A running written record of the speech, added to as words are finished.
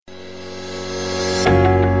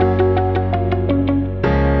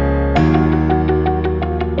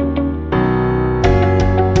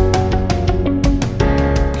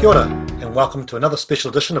Kia ora, and welcome to another special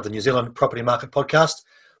edition of the New Zealand Property Market Podcast,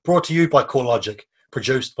 brought to you by CoreLogic,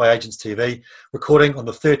 produced by Agents TV, recording on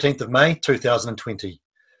the 13th of May 2020.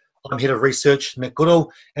 I'm Head of Research, Matt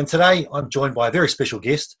Goodall, and today I'm joined by a very special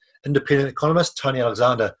guest, independent economist Tony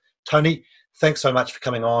Alexander. Tony, thanks so much for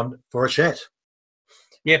coming on for a chat.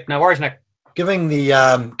 Yep, no worries, Nick. Given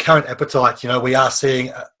the current appetite, we are seeing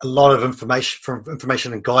a lot of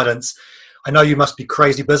information and guidance. I know you must be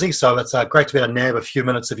crazy busy, so it's great to be able to nab a few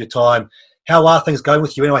minutes of your time. How are things going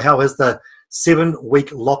with you anyway? How has the 7-week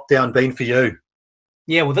lockdown been for you?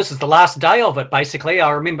 Yeah, well, this is the last day of it, basically. I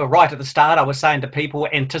remember right at the start, I was saying to people,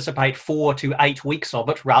 anticipate 4 to 8 weeks of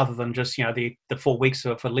it, rather than just, the 4 weeks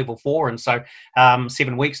for level 4. And so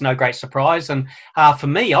 7 weeks, no great surprise. And for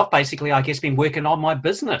me, I've basically, been working on my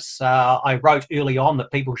business. I wrote early on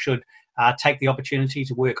that people should take the opportunity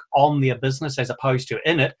to work on their business as opposed to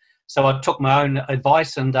in it. So I took my own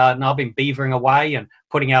advice and I've been beavering away and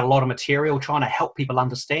putting out a lot of material, trying to help people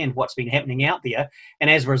understand what's been happening out there. And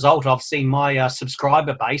as a result, I've seen my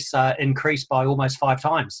subscriber base increase by almost 5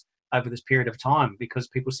 times over this period of time, because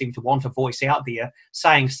people seem to want a voice out there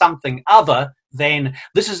saying something other than,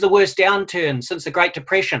 this is the worst downturn since the Great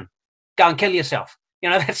Depression. Go and kill yourself.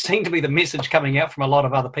 That seemed to be the message coming out from a lot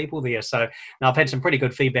of other people there. So now I've had some pretty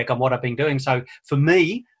good feedback on what I've been doing. So for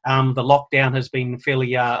me, the lockdown has been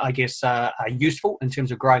fairly, useful in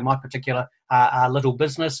terms of growing my particular little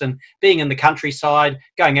business and being in the countryside,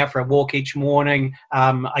 going out for a walk each morning.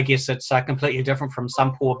 It's completely different from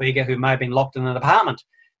some poor beggar who may have been locked in an apartment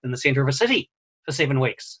in the centre of a city for 7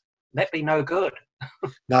 weeks. That'd be no good.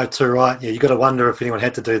 No, too right. Yeah, you got to wonder if anyone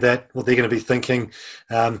had to do that, what they're going to be thinking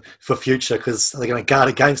for future, because are they going to guard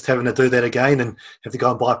against having to do that again and have to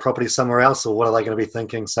go and buy property somewhere else, or what are they going to be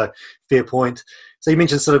thinking? So fair point. So you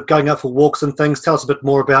mentioned sort of going out for walks and things. Tell us a bit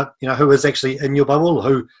more about, who is actually in your bubble,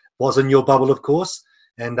 who was in your bubble, of course,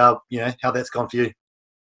 and, how that's gone for you.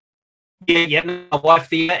 Yeah, my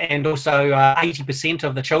wife there, and also 80%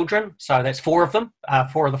 of the children. So that's 4 of them,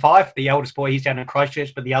 4 of the 5. The eldest boy, he's down in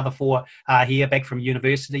Christchurch, but the other 4 are here, back from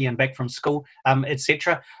university and back from school,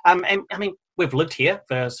 etc. And I mean, we've lived here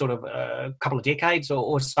for sort of a couple of decades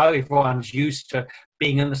or so. Everyone's used to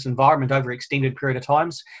being in this environment over an extended period of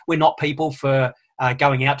times. We're not people for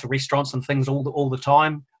going out to restaurants and things all the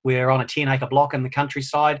time. We're on a 10-acre block in the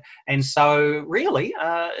countryside. And so really,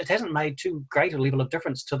 it hasn't made too great a level of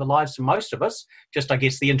difference to the lives of most of us. Just,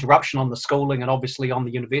 the interruption on the schooling and obviously on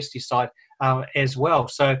the university side as well.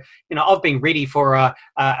 So, I've been ready for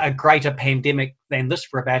a greater pandemic than this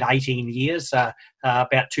for about 18 years.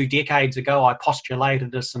 About 2 decades ago, I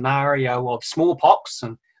postulated a scenario of smallpox.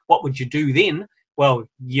 And what would you do then? Well,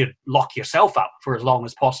 you'd lock yourself up for as long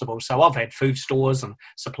as possible. So I've had food stores and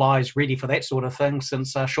supplies ready for that sort of thing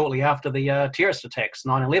since shortly after the terrorist attacks,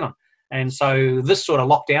 9/11. And so this sort of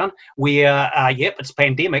lockdown where, it's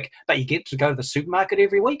pandemic, but you get to go to the supermarket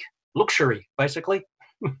every week. Luxury, basically.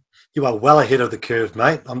 You are well ahead of the curve,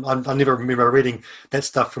 mate. I never remember reading that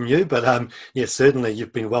stuff from you, but certainly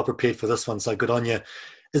you've been well prepared for this one, so good on you.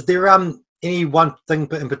 Is there any one thing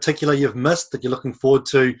in particular you've missed that you're looking forward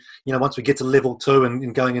to, once we get to level 2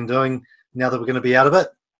 and going and doing, now that we're going to be out of it?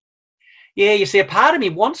 Yeah, you see, a part of me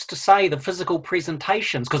wants to say the physical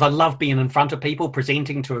presentations, because I love being in front of people,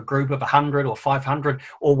 presenting to a group of 100 or 500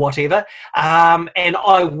 or whatever. And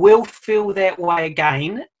I will feel that way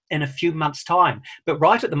again in a few months' time. But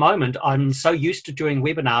right at the moment, I'm so used to doing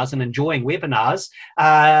webinars and enjoying webinars.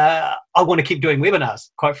 I want to keep doing webinars,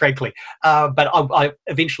 quite frankly. But I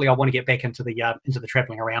eventually want to get back into the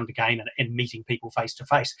travelling around again and meeting people face to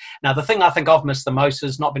face. Now, the thing I think I've missed the most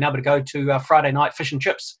is not being able to go to Friday night fish and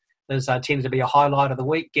chips. There's tended to be a highlight of the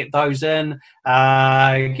week. Get those in,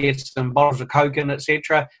 get some bottles of Coke in,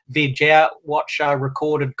 etc. Veg out, watch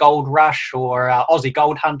recorded Gold Rush or Aussie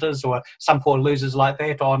Gold Hunters or some poor losers like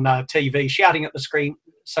that on TV shouting at the screen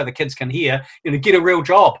so the kids can hear, get a real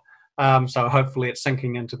job. So hopefully it's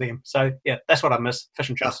sinking into them. So yeah, that's what I miss, fish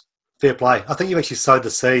and chips. Fair play. I think you actually sowed the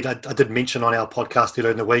seed. I did mention on our podcast earlier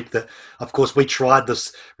in the week that, of course, we tried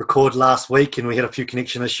this record last week and we had a few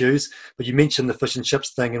connection issues, but you mentioned the fish and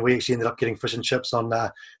chips thing and we actually ended up getting fish and chips on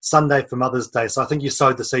Sunday for Mother's Day. So I think you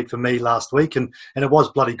sowed the seed for me last week and it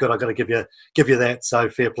was bloody good. I've got to give you that. So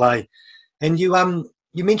fair play. And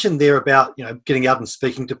you mentioned there about, getting out and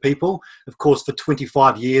speaking to people. Of course, for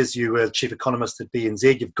 25 years, you were chief economist at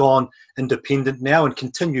BNZ. You've gone independent now and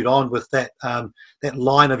continued on with that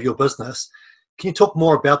line of your business. Can you talk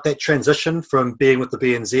more about that transition from being with the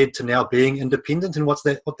BNZ to now being independent and what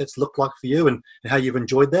that's looked like for you and how you've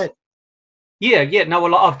enjoyed that? Yeah. No,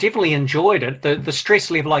 well, I've definitely enjoyed it. The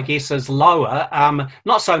stress level, I guess, is lower.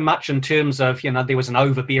 Not so much in terms of, there was an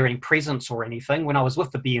overbearing presence or anything. When I was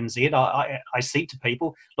with the BNZ, I said to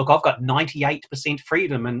people, look, I've got 98%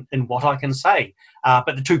 freedom in what I can say,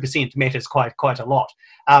 but the 2% matters quite a lot.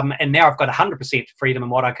 And now I've got 100% freedom in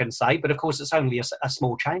what I can say, but of course it's only a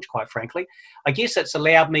small change, quite frankly. I guess it's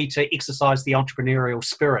allowed me to exercise the entrepreneurial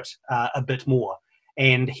spirit a bit more.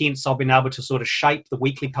 And hence I've been able to sort of shape the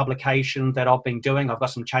weekly publication that I've been doing. I've got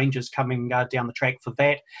some changes coming down the track for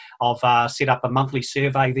that. I've set up a monthly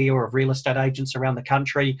survey there of real estate agents around the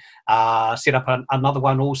country, set up another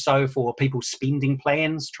one also for people's spending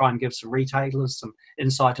plans, try and give some retailers some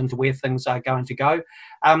insight into where things are going to go.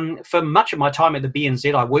 For much of my time at the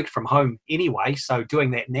BNZ, I worked from home anyway, so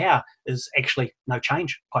doing that now is actually no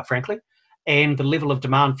change, quite frankly. And the level of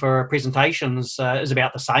demand for presentations is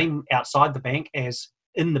about the same outside the bank as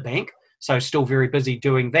in the bank. So still very busy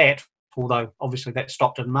doing that, although obviously that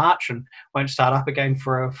stopped in March and won't start up again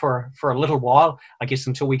for a little while, I guess,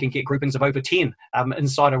 until we can get groupings of over 10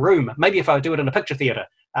 inside a room. Maybe if I do it in a picture theatre,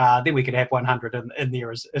 then we could have 100 in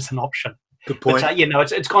there as an option. Good point.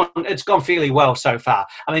 But it's gone fairly well so far.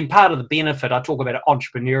 I mean, part of the benefit, I talk about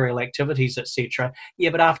entrepreneurial activities, etc. Yeah,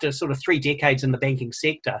 but after sort of 3 decades in the banking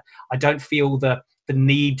sector, I don't feel the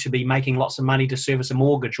need to be making lots of money to service a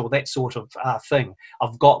mortgage or that sort of thing.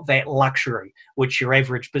 I've got that luxury, which your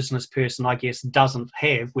average business person, I guess, doesn't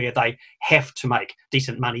have, where they have to make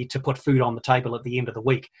decent money to put food on the table at the end of the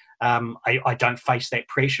week. I don't face that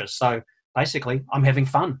pressure. So basically, I'm having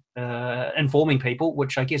fun informing people,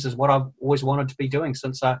 which I guess is what I've always wanted to be doing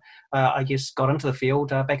since I guess got into the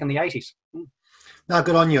field back in the 80s. No,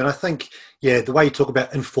 good on you. And I think, the way you talk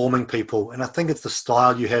about informing people, and I think it's the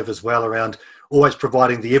style you have as well around always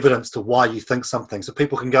providing the evidence to why you think something. So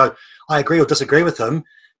people can go, I agree or disagree with him,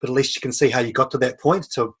 but at least you can see how you got to that point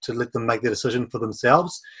to let them make their decision for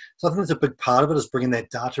themselves. So I think that's a big part of it, is bringing that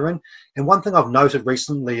data in. And one thing I've noted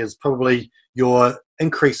recently is probably your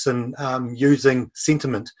increase in using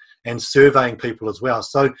sentiment and surveying people as well.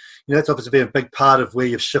 So, that's obviously been a big part of where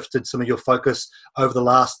you've shifted some of your focus over the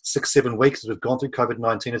last 6-7 weeks that we've gone through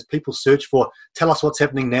COVID-19, as people search for, tell us what's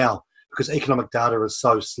happening now, because economic data is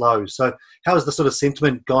so slow. So how has the sort of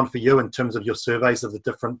sentiment gone for you in terms of your surveys of the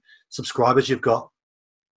different subscribers you've got?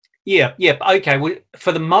 Yeah. Okay. Well,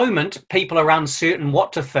 for the moment, people are uncertain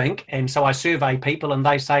what to think. And so I survey people and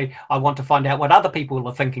they say, I want to find out what other people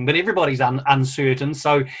are thinking, but everybody's uncertain.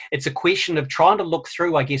 So it's a question of trying to look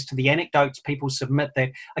through, I guess, to the anecdotes people submit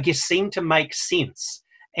that, I guess, seem to make sense.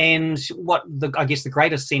 And what I guess the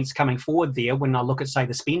greatest sense coming forward there, when I look at, say,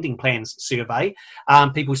 the spending plans survey,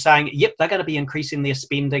 people saying, yep, they're going to be increasing their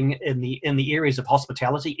spending in the areas of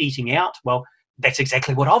hospitality, eating out. Well, that's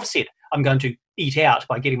exactly what I've said. I'm going to eat out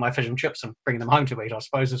by getting my fish and chips and bringing them home to eat, I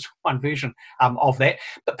suppose, is one version of that.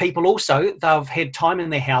 But people also, they've had time in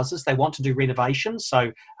their houses. They want to do renovations.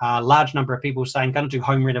 So a large number of people saying going to do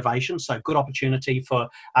home renovations. So good opportunity for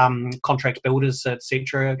contract builders,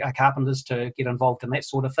 etc., carpenters to get involved in that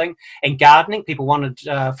sort of thing. And gardening, people wanted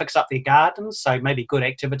to fix up their gardens. So maybe good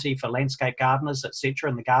activity for landscape gardeners, etc.,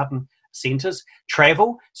 in the garden centres.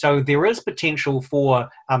 Travel, so there is potential for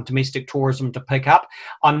domestic tourism to pick up.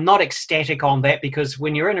 I'm not ecstatic on that, because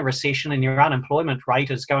when you're in a recession and your unemployment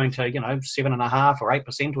rate is going to 7.5% or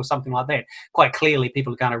 8% or something like that, quite clearly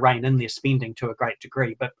people are going to rein in their spending to a great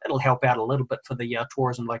degree, but it'll help out a little bit for the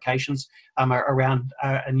tourism locations around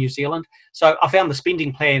New Zealand. So I found the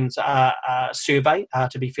spending plans survey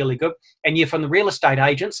to be fairly good. And from the real estate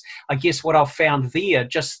agents, I guess what I've found there,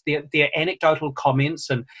 just their anecdotal comments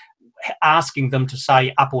and asking them to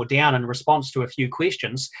say up or down in response to a few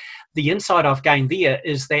questions, the insight I've gained there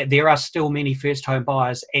is that there are still many first home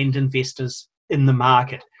buyers and investors in the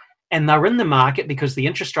market. And they're in the market because the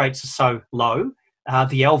interest rates are so low.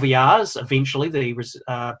 The LVRs, eventually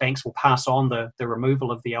the banks will pass on the removal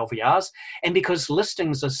of the LVRs, and because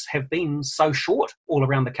listings have been so short all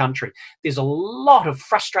around the country. There's a lot of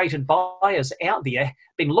frustrated buyers out there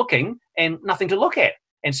been looking and nothing to look at.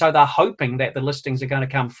 And so they're hoping that the listings are going to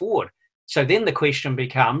come forward. So then the question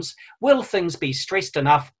becomes, will things be stressed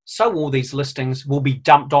enough so all these listings will be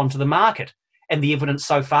dumped onto the market? And the evidence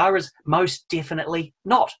so far is most definitely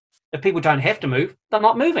not. If people don't have to move, they're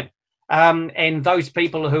not moving. And those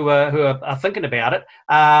people who are thinking about it,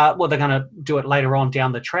 they're going to do it later on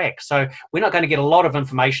down the track. So we're not going to get a lot of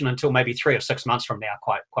information until maybe 3 or 6 months from now,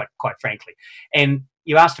 quite frankly. And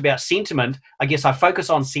you asked about sentiment. I guess I focus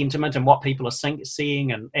on sentiment and what people are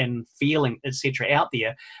seeing and feeling, etc., out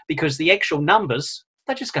there, because the actual numbers,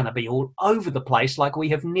 they're just going to be all over the place like we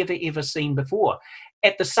have never, ever seen before.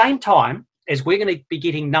 At the same time as we're going to be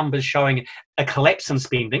getting numbers showing a collapse in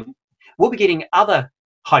spending, we'll be getting other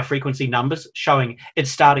high frequency numbers showing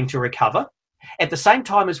it's starting to recover. At the same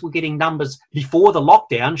time as we're getting numbers before the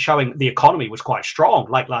lockdown showing the economy was quite strong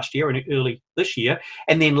late last year and early this year.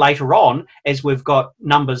 And then later on, as we've got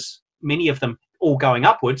numbers, many of them all going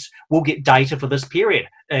upwards, we'll get data for this period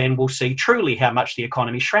and we'll see truly how much the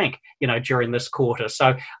economy shrank, during this quarter.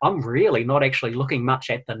 So I'm really not actually looking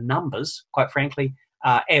much at the numbers, quite frankly,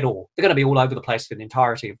 at all. They're going to be all over the place for the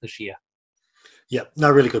entirety of this year. Yeah,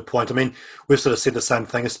 no, really good point. I mean, we've sort of said the same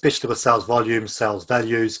thing, especially with sales volume, sales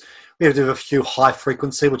values. We have to have a few high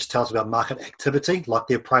frequency, which tells about market activity, like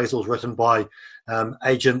the appraisals written by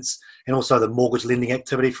agents, and also the mortgage lending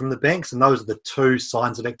activity from the banks. And those are the two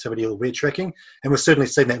signs of activity that we're tracking. And we're certainly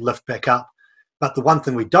seeing that lift back up. But the one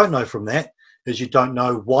thing we don't know from that is you don't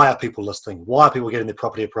know, why are people listing? Why are people getting their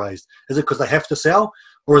property appraised? Is it because they have to sell?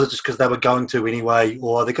 Or is it just because they were going to anyway,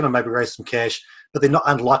 or they're going to maybe raise some cash, but they're not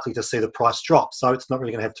unlikely to see the price drop. So it's not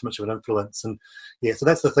really going to have too much of an influence. And yeah, so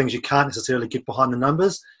that's the things you can't necessarily get behind the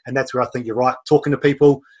numbers. And that's where I think you're right, talking to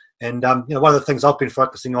people. And one of the things I've been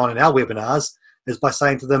focusing on in our webinars is by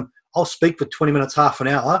saying to them, I'll speak for 20 minutes, half an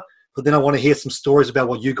hour, but then I want to hear some stories about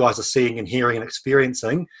what you guys are seeing and hearing and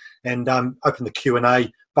experiencing, and open the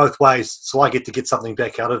Q&A both ways, so I get to get something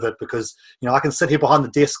back out of it, because I can sit here behind the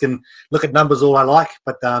desk and look at numbers all I like,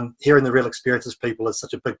 but hearing the real experiences of people is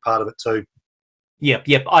such a big part of it too. Yep.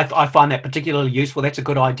 I find that particularly useful. That's a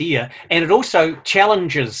good idea. And it also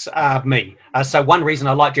challenges me. So one reason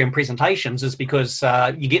I like doing presentations is because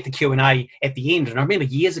you get the Q&A at the end. And I remember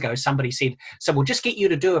years ago, somebody said, so we'll just get you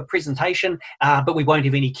to do a presentation, but we won't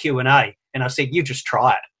have any Q&A. And I said, you just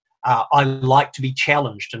try it. I like to be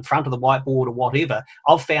challenged in front of the whiteboard or whatever.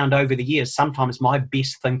 I've found over the years, sometimes my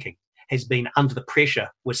best thinking has been under the pressure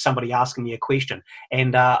with somebody asking me a question,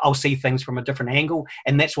 and I'll see things from a different angle,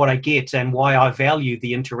 and that's what I get, and why I value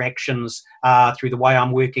the interactions through the way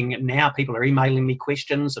I'm working now. People are emailing me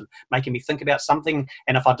questions and making me think about something,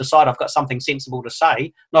 and if I decide I've got something sensible to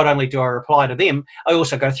say, not only do I reply to them, I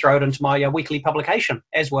also go throw it into my weekly publication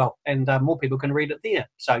as well, and more people can read it there.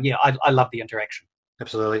 So yeah, I love the interaction.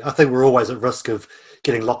 Absolutely. I think we're always at risk of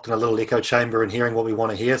getting locked in a little echo chamber and hearing what we want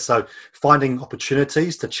to hear. So finding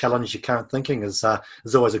opportunities to challenge your current thinking is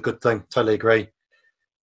always a good thing. Totally agree.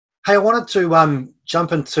 Hey, I wanted to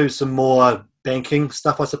jump into some more banking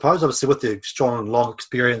stuff, I suppose, obviously with the strong and long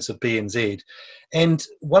experience of BNZ. And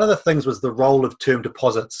one of the things was the role of term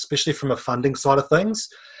deposits, especially from a funding side of things.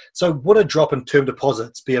 So would a drop in term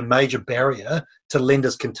deposits be a major barrier to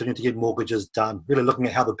lenders continuing to get mortgages done? Really looking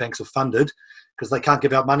at how the banks are funded, because they can't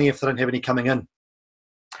give out money if they don't have any coming in.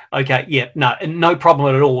 Okay, yeah, no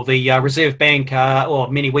problem at all. The Reserve Bank,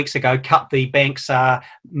 many weeks ago, cut the bank's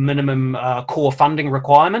minimum core funding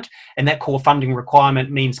requirement, and that core funding requirement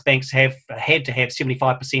means banks have had to have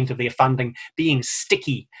 75% of their funding being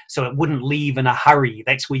sticky, so it wouldn't leave in a hurry.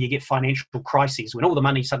 That's where you get financial crises, when all the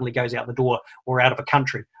money suddenly goes out the door or out of a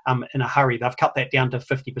country in a hurry. They've cut that down to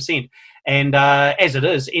 50%. And as it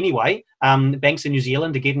is anyway, banks in New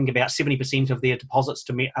Zealand are getting about 70% of their deposits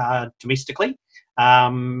domestically.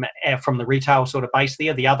 From the retail sort of base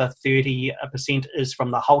there. The other 30% is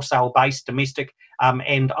from the wholesale base, domestic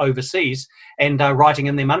and overseas. And writing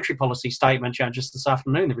in their monetary policy statement just this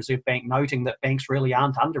afternoon, the Reserve Bank noting that banks really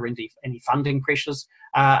aren't under any funding pressures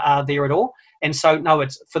there at all. And so, no,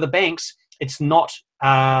 it's for the banks, it's not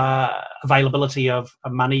availability of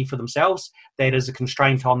money for themselves that is a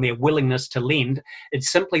constraint on their willingness to lend.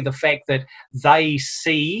 It's simply the fact that they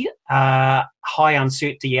see high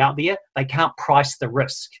uncertainty out there. They can't price the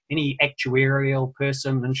risk. Any actuarial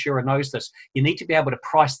person, insurer knows this. You need to be able to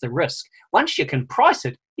price the risk. Once you can price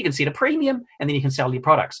it, you can set a premium and then you can sell your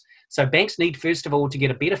products. So banks need, first of all, to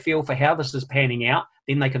get a better feel for how this is panning out.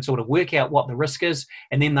 Then they can sort of work out what the risk is,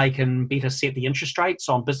 and then they can better set the interest rates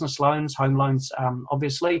on business loans, home loans,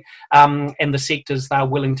 obviously, and the sectors they're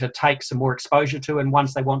willing to take some more exposure to and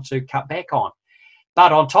ones they want to cut back on.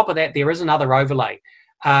 But on top of that, there is another overlay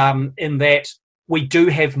in that we do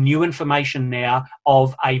have new information now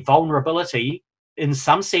of a vulnerability in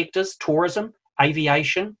some sectors, tourism,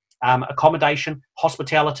 aviation, accommodation,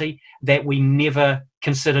 hospitality, that we never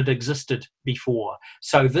considered existed before.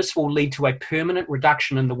 So this will lead to a permanent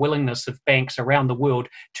reduction in the willingness of banks around the world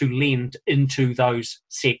to lend into those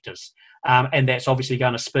sectors. And that's obviously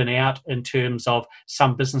going to spin out in terms of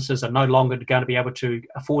some businesses are no longer going to be able to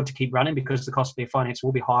afford to keep running because the cost of their finance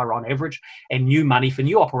will be higher on average, and new money for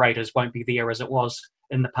new operators won't be there as it was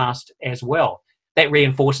in the past as well. That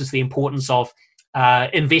reinforces the importance of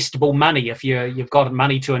investable money. If you've got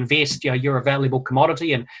money to invest, you're a valuable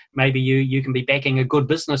commodity, and maybe you can be backing a good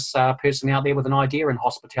business person out there with an idea in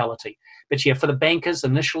hospitality. But for the bankers,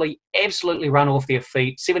 initially, absolutely run off their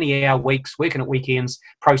feet, 70-hour weeks, working at weekends,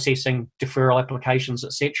 processing deferral applications,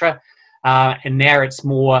 etc. And now it's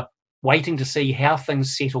more waiting to see how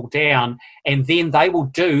things settle down, and then they will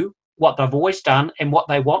do what they've always done and what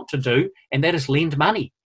they want to do, and that is lend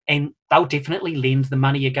money. And they'll definitely lend the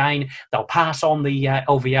money again. They'll pass on the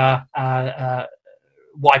LVR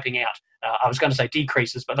wiping out. I was going to say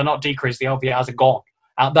decreases, but they're not decreased. The LVRs are gone.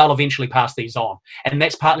 They'll eventually pass these on. And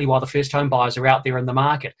that's partly why the first home buyers are out there in the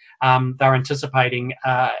market. They're anticipating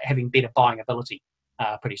having better buying ability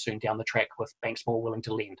pretty soon down the track with banks more willing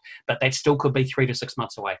to lend. But that still could be 3 to 6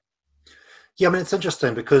 months away. Yeah, I mean, it's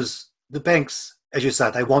interesting because the banks, as you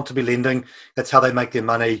say, they want to be lending. That's how they make their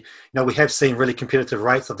money. We have seen really competitive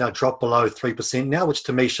rates have now dropped below 3% now, which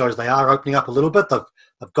to me shows they are opening up a little bit.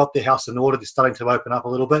 They've got their house in order. They're starting to open up a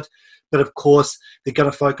little bit. But of course, they're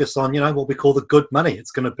going to focus on, what we call the good money.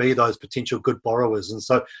 It's going to be those potential good borrowers. And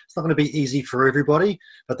so it's not going to be easy for everybody.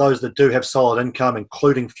 But those that do have solid income,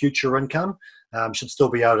 including future income, should still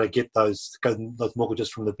be able to get those mortgages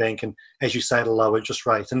from the bank. And as you say, at a low interest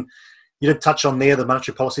rate. And you did touch on there the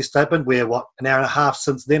monetary policy statement where, an hour and a half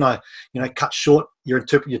since then, I cut short your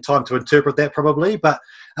time to interpret that probably. But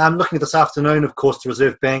looking at this afternoon, of course, the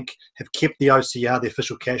Reserve Bank have kept the OCR, the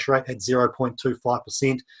official cash rate, at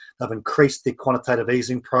 0.25%. They've increased their quantitative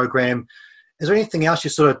easing program. Is there anything else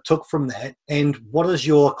you sort of took from that? And what is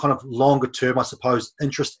your kind of longer term, I suppose,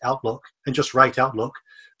 interest rate outlook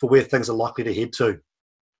for where things are likely to head to?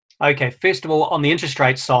 Okay, first of all, on the interest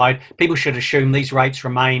rate side, people should assume these rates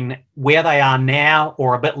remain where they are now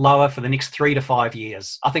or a bit lower for the next 3 to 5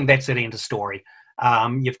 years. I think that's it, end of story.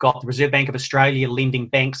 You've got the Reserve Bank of Australia lending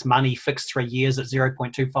banks money fixed 3 years at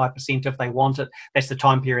 0.25% if they want it. That's the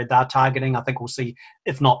time period they're targeting. I think we'll see,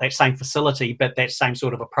 if not that same facility, but that same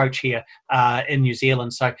sort of approach here in New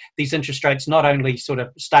Zealand. So these interest rates not only sort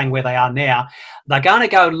of staying where they are now, they're going to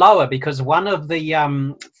go lower because one of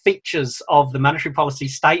the features of the monetary policy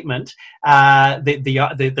statement,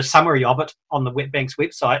 the summary of it on the bank's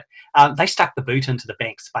website, they stuck the boot into the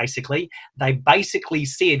banks, basically. They basically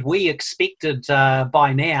said, we expected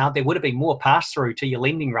by now there would have been more pass-through to your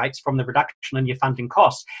lending rates from the reduction in your funding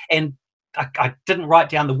costs. And I didn't write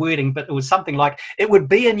down the wording, but it was something like, it would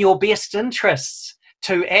be in your best interests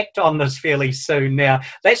to act on this fairly soon. Now,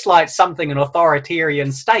 that's like something an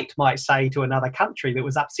authoritarian state might say to another country that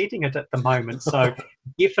was upsetting it at the moment. So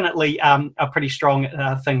definitely a pretty strong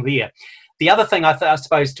thing there. The other thing I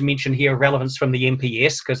suppose to mention here, relevance from the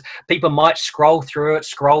MPS, because people might scroll through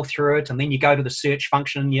it, and then you go to the search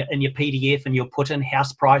function in your PDF and you'll put in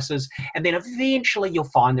house prices, and then eventually you'll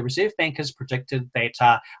find the Reserve Bank has predicted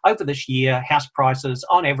that over this year, house prices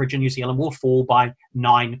on average in New Zealand will fall by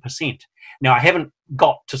 9%. Now, I haven't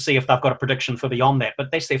got to see if they've got a prediction for beyond that, but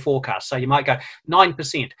that's their forecast. So you might go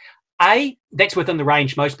 9%. A, that's within the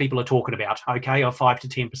range most people are talking about, okay, of 5 to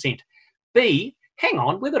 10%. B, hang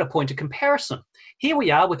on, we've got a point of comparison. Here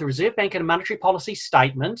we are with the Reserve Bank and a monetary policy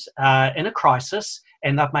statement in a crisis,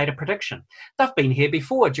 and they've made a prediction. They've been here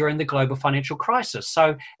before during the global financial crisis.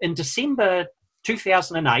 So in December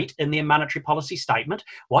 2008, in their monetary policy statement,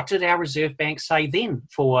 what did our Reserve Bank say then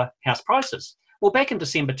for house prices? Well, back in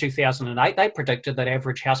December 2008, they predicted that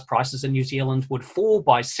average house prices in New Zealand would fall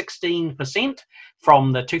by 16%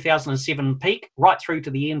 from the 2007 peak right through to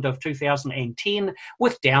the end of 2010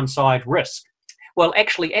 with downside risk. Well,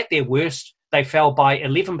 actually, at their worst, they fell by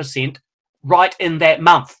 11% right in that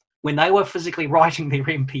month. When they were physically writing their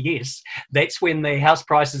MPS, that's when the house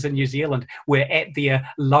prices in New Zealand were at their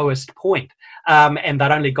lowest point. And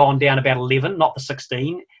they'd only gone down about 11, not the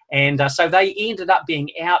 16. And so they ended up being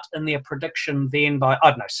out in their prediction then by,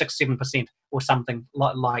 6-7% or something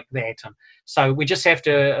like that. And so we just have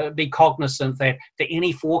to be cognizant that for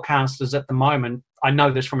any forecasters at the moment, I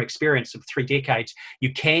know this from experience of 3 decades,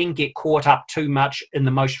 you can get caught up too much in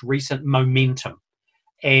the most recent momentum.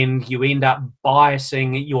 And you end up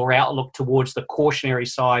biasing your outlook towards the cautionary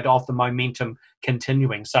side of the momentum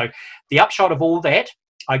continuing. So the upshot of all that,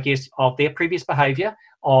 I guess, of their previous behaviour,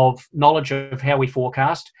 of knowledge of how we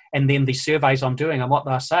forecast, and then the surveys I'm doing and what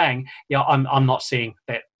they're saying, I'm not seeing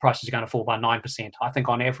that prices are going to fall by 9%. I think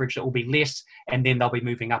on average it will be less, and then they'll be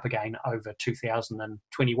moving up again over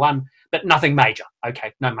 2021, but nothing major.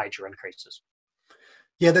 Okay, no major increases.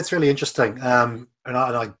 Yeah, that's really interesting. And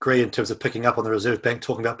I agree in terms of picking up on the Reserve Bank,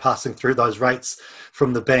 talking about passing through those rates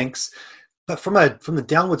from the banks. But from the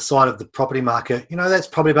downward side of the property market, that's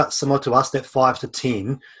probably about similar to us, that 5 to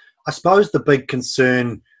 10. I suppose the big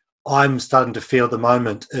concern I'm starting to feel at the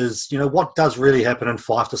moment is, what does really happen in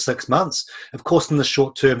 5 to 6 months? Of course, in the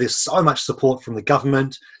short term, there's so much support from the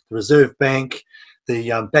government, the Reserve Bank,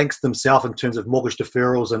 the banks themselves in terms of mortgage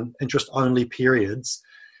deferrals and interest-only periods.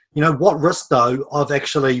 What risk, though, of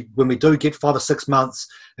actually, when we do get 5 or 6 months,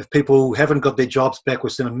 if people haven't got their jobs back, we're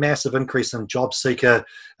seeing a massive increase in job seeker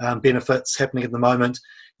benefits happening at the moment.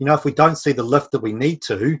 If we don't see the lift that we need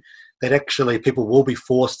to, that actually people will be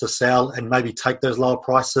forced to sell and maybe take those lower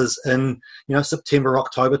prices in, September,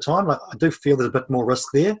 October time. I do feel there's a bit more risk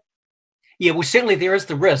there. Yeah, well, certainly there is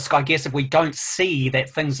the risk, I guess, if we don't see that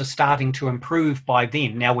things are starting to improve by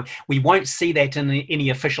then. Now, we won't see that in any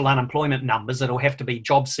official unemployment numbers. It'll have to be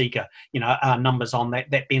job seeker, numbers on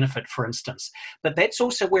that benefit, for instance. But that's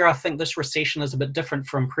also where I think this recession is a bit different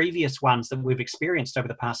from previous ones that we've experienced over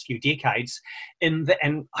the past few decades. And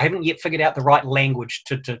I haven't yet figured out the right language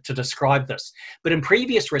to describe this. But in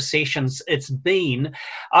previous recessions, it's been,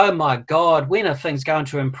 oh my God, when are things going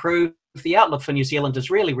to improve? If the outlook for New Zealand is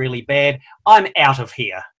really, really bad, I'm out of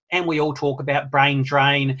here. And we all talk about brain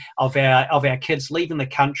drain of our kids leaving the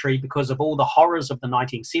country because of all the horrors of the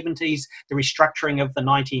 1970s, the restructuring of the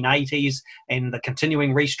 1980s, and the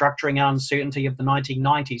continuing restructuring uncertainty of the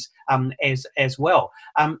 1990s as well.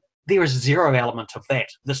 There is zero element of that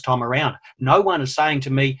this time around. No one is saying to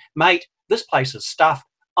me, mate, this place is stuffed,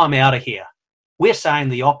 I'm out of here. We're saying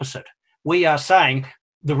the opposite. We are saying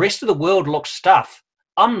the rest of the world looks stuffed.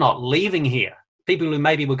 I'm not leaving here. People who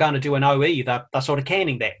maybe were going to do an OE, they're sort of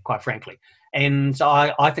canning that, quite frankly. And so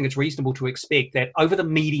I think it's reasonable to expect that over the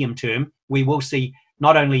medium term, we will see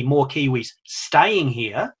not only more Kiwis staying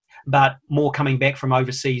here, but more coming back from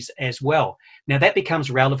overseas as well. Now, that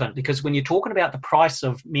becomes relevant because when you're talking about the price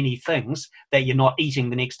of many things that you're not eating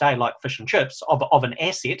the next day, like fish and chips, of an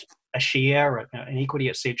asset, a share, an equity,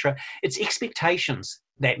 etc., it's expectations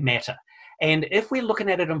that matter. And if we're looking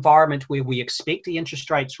at an environment where we expect the interest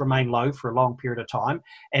rates remain low for a long period of time,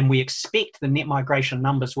 and we expect the net migration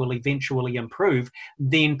numbers will eventually improve,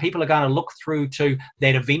 then people are going to look through to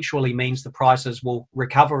that eventually means the prices will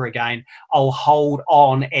recover again. I'll hold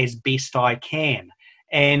on as best I can.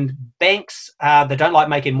 And banks, they don't like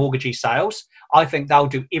making mortgagee sales. I think they'll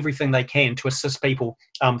do everything they can to assist people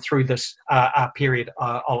through this period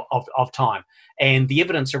of time. And the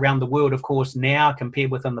evidence around the world, of course, now compared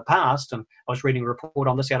with in the past, and I was reading a report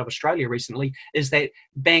on this out of Australia recently, is that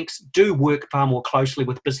banks do work far more closely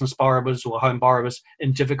with business borrowers or home borrowers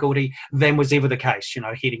in difficulty than was ever the case,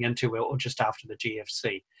 heading into or just after the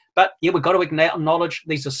GFC. But yeah, we've got to acknowledge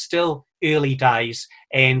these are still early days,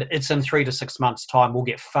 and it's in 3 to 6 months' time we'll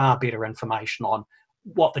get far better information on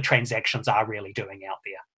what the transactions are really doing out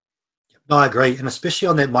there. No, I agree. And especially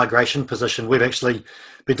on that migration position, we've actually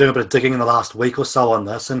been doing a bit of digging in the last week or so on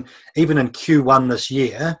this. And even in Q1 this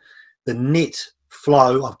year, the net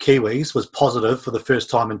flow of Kiwis was positive for the first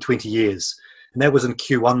time in 20 years. And that was in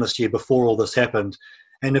Q1 this year before all this happened.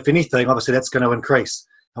 And if anything, obviously that's going to increase.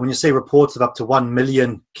 And when you see reports of up to 1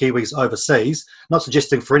 million Kiwis overseas, not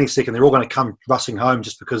suggesting for any second they're all going to come rushing home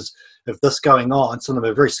just because of this going on. Some of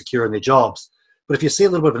them are very secure in their jobs. But if you see a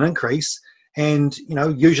little bit of an increase, and,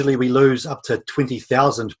 usually we lose up to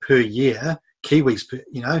 20,000 per year, Kiwis,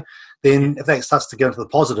 then if that starts to go into the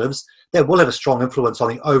positives, that will have a strong influence on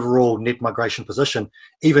the overall net migration position,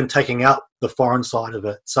 even taking out the foreign side of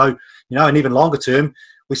it. So, and even longer term,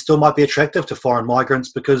 we still might be attractive to foreign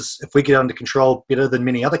migrants because if we get under control better than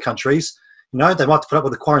many other countries, they might have to put up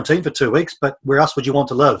with the quarantine for 2 weeks, but where else would you want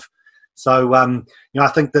to live? So, I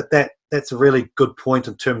think that's a really good point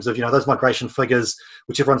in terms of, those migration figures,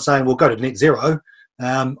 which everyone's saying will go to net zero.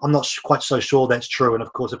 I'm not quite so sure that's true. And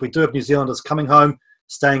of course, if we do have New Zealanders coming home,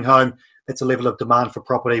 staying home, that's a level of demand for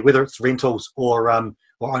property, whether it's rentals or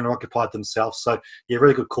owner occupied themselves. So yeah,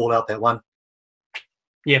 really good call out, that one.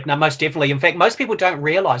 Yeah, no, most definitely. In fact, most people don't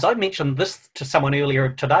realise. I mentioned this to someone earlier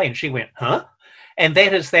today and she went, huh? And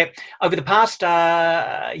that is that over the past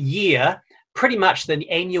year, pretty much the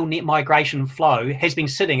annual net migration flow has been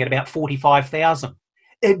sitting at about 45,000.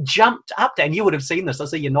 It jumped up to, and you would have seen this, I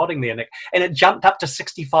see you nodding there, Nick, and it jumped up to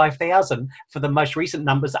 65,000 for the most recent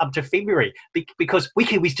numbers up to February because we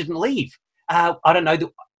Kiwis didn't leave. I don't know,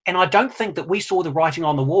 and I don't think that we saw the writing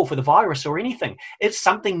on the wall for the virus or anything. It's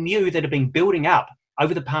something new that had been building up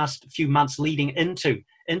over the past few months leading into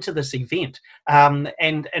this event. And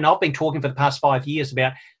I've been talking for the past 5 years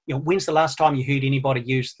about, when's the last time you heard anybody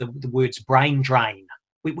use the words brain drain?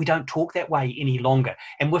 We don't talk that way any longer.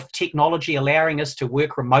 And with technology allowing us to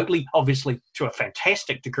work remotely, obviously to a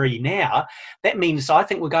fantastic degree now, that means I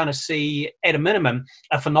think we're going to see, at a minimum,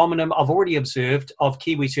 a phenomenon I've already observed of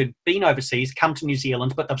Kiwis who'd been overseas, come to New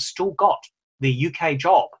Zealand, but they've still got their UK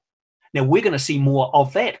job. Now, we're going to see more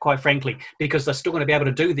of that, quite frankly, because they're still going to be able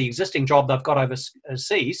to do the existing job they've got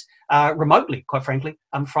overseas remotely, quite frankly,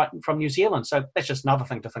 from New Zealand. So that's just another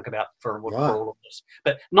thing to think about for all of this.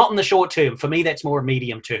 But not in the short term. For me, that's more a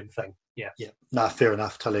medium-term thing. Yeah. Yeah. No, fair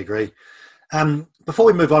enough. Totally agree. Before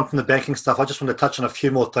we move on from the banking stuff, I just want to touch on a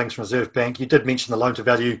few more things from Reserve Bank. You did mention the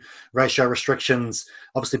loan-to-value ratio restrictions,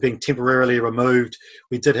 obviously being temporarily removed.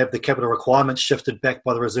 We did have the capital requirements shifted back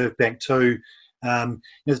by the Reserve Bank too.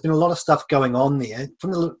 There's been a lot of stuff going on there.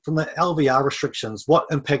 From the LVR restrictions, what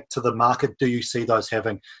impact to the market do you see those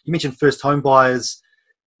having? You mentioned first home buyers,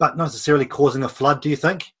 but not necessarily causing a flood, do you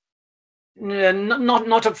think?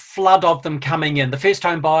 Not a flood of them coming in. The first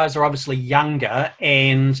home buyers are obviously younger,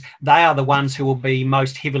 and they are the ones who will be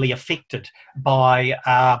most heavily affected by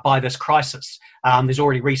this crisis. There's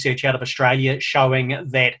already research out of Australia showing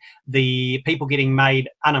that the people getting made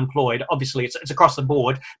unemployed, obviously it's across the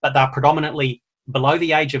board, but they're predominantly below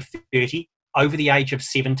the age of 30, over the age of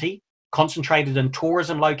 70, concentrated in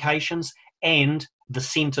tourism locations and the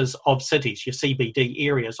centres of cities, your CBD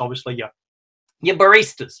areas, obviously your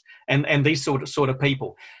baristas and these sort of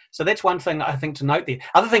people. So that's one thing I think to note there.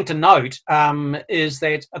 Other thing to note is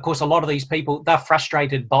that, of course, a lot of these people, they're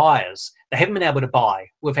frustrated buyers. They haven't been able to buy.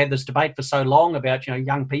 We've had this debate for so long about,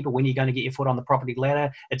 young people, when you're going to get your foot on the property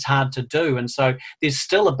ladder, it's hard to do. And so there's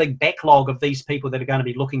still a big backlog of these people that are going to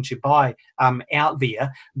be looking to buy out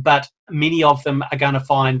there. But many of them are going to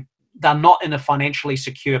find they're not in a financially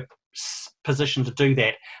secure position to do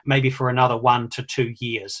that maybe for another 1 to 2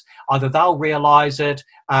 years. Either they'll realise it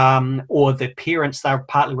or the parents they're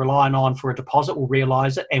partly relying on for a deposit will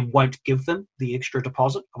realise it and won't give them the extra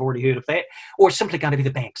deposit. I've already heard of that. Or it's simply going to be the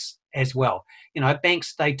banks as well.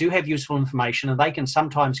 Banks, they do have useful information and they can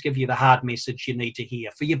sometimes give you the hard message you need to hear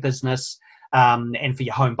for your business and for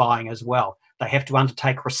your home buying as well. They have to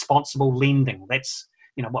undertake responsible lending. That's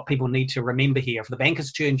what people need to remember here. If the bank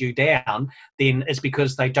has turned you down, then it's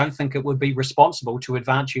because they don't think it would be responsible to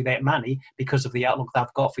advance you that money because of the outlook they've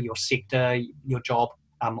got for your sector, your job,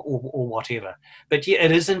 or whatever. But yeah,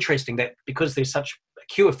 it is interesting that because there's such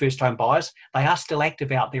a queue of first-home buyers, they are still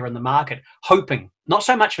active out there in the market, hoping, not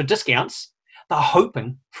so much for discounts, they're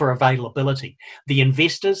hoping for availability. The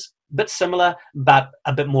investors, a bit similar, but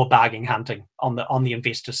a bit more bargain hunting on the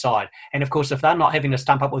investor side. And of course, if they're not having to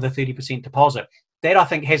stump up with a 30% deposit, that I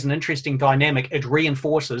think has an interesting dynamic. It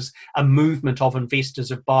reinforces a movement of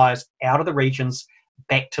investors, of buyers out of the regions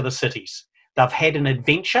back to the cities. They've had an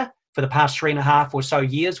adventure for the past 3.5 or so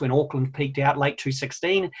years when Auckland peaked out late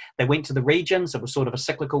 2016. They went to the regions. It was sort of a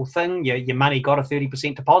cyclical thing. Your money got a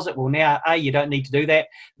 30% deposit. Well, now, A, you don't need to do that.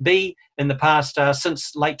 B, in the past,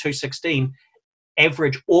 since late 2016,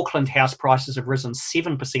 average Auckland house prices have risen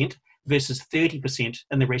 7% versus 30%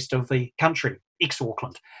 in the rest of the country,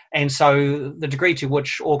 ex-Auckland. And so the degree to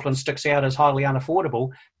which Auckland sticks out as highly unaffordable,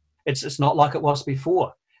 it's not like it was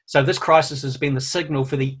before. So this crisis has been the signal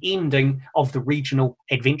for the ending of the regional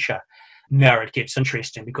adventure. Now it gets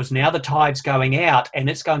interesting because now the tide's going out and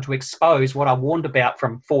it's going to expose what I warned about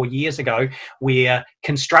from 4 years ago, where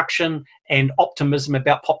construction and optimism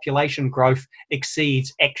about population growth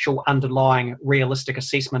exceeds actual underlying realistic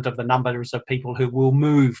assessment of the numbers of people who will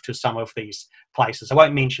move to some of these places. I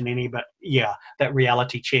won't mention any, but yeah, that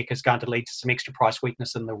reality check is going to lead to some extra price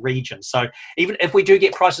weakness in the region. So even if we do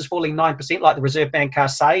get prices falling 9%, like the Reserve Bank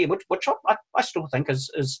say, which I still think is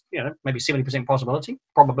maybe 70%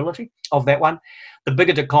 probability of that one, the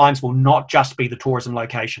bigger declines will not just be the tourism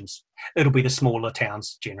locations. It'll be the smaller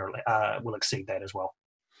towns generally will exceed that as well.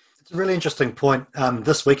 It's a really interesting point.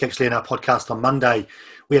 This week, actually, in our podcast on Monday,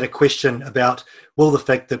 we had a question about, will the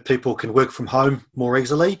fact that people can work from home more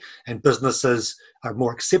easily and businesses are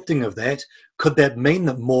more accepting of that, could that mean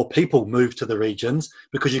that more people move to the regions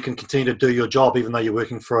because you can continue to do your job even though you're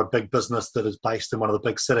working for a big business that is based in one of the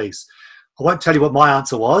big cities? I won't tell you what my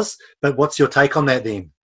answer was, but what's your take on that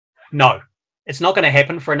then? No, it's not going to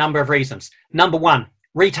happen for a number of reasons. Number one,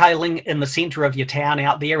 retailing in the centre of your town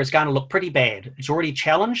out there is going to look pretty bad. It's already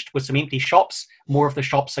challenged with some empty shops. More of the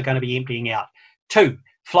shops are going to be emptying out. 2,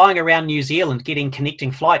 flying around New Zealand, getting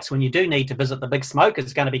connecting flights when you do need to visit the big smoke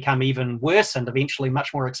is going to become even worse and eventually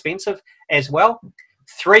much more expensive as well.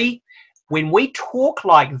 3, when we talk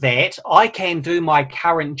like that, I can do my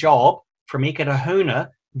current job from Eketahuna,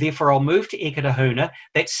 therefore I'll move to Eketahuna.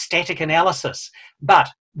 That's static analysis. But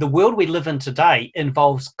the world we live in today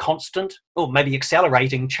involves constant, or maybe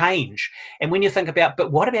accelerating change. And when you think about,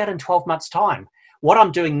 but what about in 12 months' time? What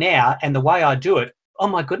I'm doing now and the way I do it, oh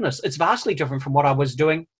my goodness, it's vastly different from what I was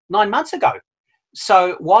doing 9 months ago.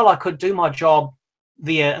 So while I could do my job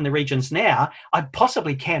there in the regions now, I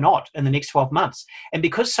possibly cannot in the next 12 months. And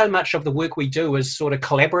because so much of the work we do is sort of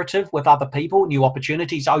collaborative with other people, new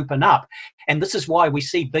opportunities open up. And this is why we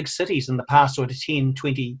see big cities in the past sort of 10,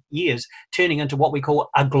 20 years turning into what we call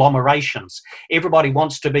agglomerations. Everybody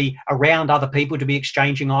wants to be around other people, to be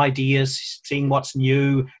exchanging ideas, seeing what's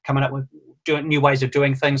new, coming up with new ways of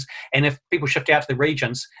doing things. And if people shift out to the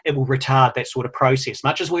regions, it will retard that sort of process.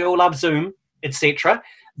 Much as we all love Zoom, etc.,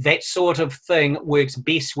 that sort of thing works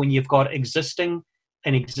best when you've got an existing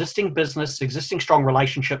business, existing strong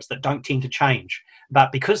relationships that don't tend to change.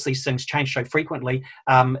 But because these things change so frequently,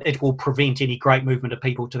 it will prevent any great movement of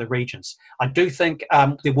people to the regions. I do think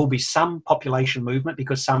there will be some population movement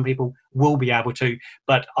because some people will be able to,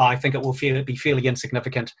 but I think it will be fairly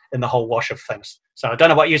insignificant in the whole wash of things. So I don't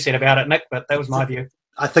know what you said about it, Nick, but that was my view.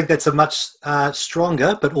 I think that's a much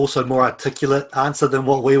stronger but also more articulate answer than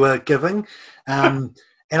what we were giving.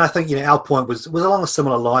 And I think, our point was along the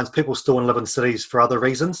similar lines. People still want to live in cities for other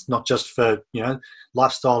reasons, not just for,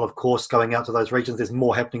 lifestyle, of course, going out to those regions. There's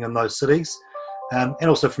more happening in those cities. And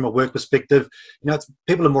also from a work perspective,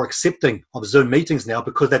 people are more accepting of Zoom meetings now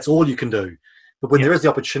because that's all you can do. But when there is the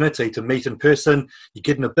opportunity to meet in person, you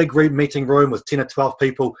get in a big meeting room with 10 or 12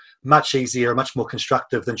 people, much easier, much more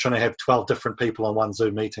constructive than trying to have 12 different people on one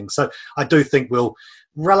Zoom meeting. So I do think we'll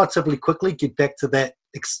relatively quickly get back to that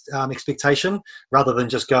expectation rather than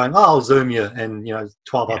just going, oh, I'll Zoom you and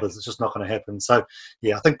 12 others. It's just not going to happen. So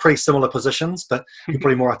I think pretty similar positions, but you're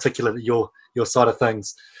probably more articulate at your side of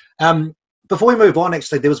things. Before we move on,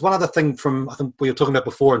 actually, there was one other thing from, I think we were talking about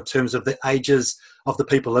before in terms of the ages of the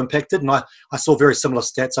people impacted. And I saw very similar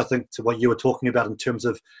stats, I think, to what you were talking about in terms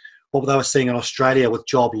of what they were seeing in Australia with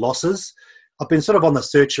job losses. I've been sort of on the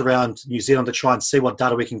search around New Zealand to try and see what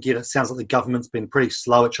data we can get. It sounds like the government's been pretty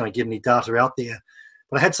slow at trying to get any data out there.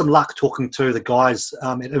 But I had some luck talking to the guys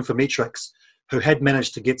at Infometrics who had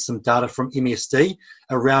managed to get some data from MSD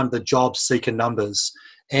around the job seeker numbers.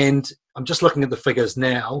 And I'm just looking at the figures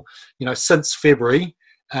now. Since February,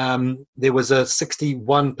 there was a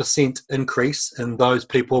 61% increase in those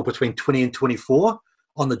people between 20 and 24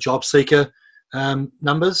 on the job seeker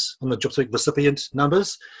numbers, on the job seeker recipient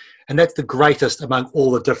numbers. And that's the greatest among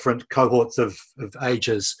all the different cohorts of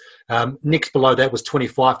ages. Next below that was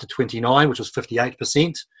 25 to 29, which was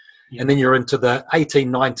 58%. And then you're into the 18,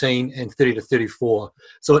 19, and 30 to 34.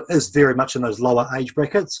 So it is very much in those lower age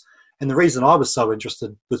brackets. And the reason I was so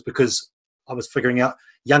interested was because I was figuring out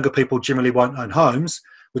younger people generally won't own homes,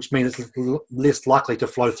 which means it's less likely to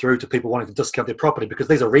flow through to people wanting to discount their property because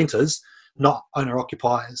these are renters, not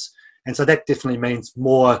owner-occupiers. And so that definitely means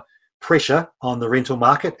more pressure on the rental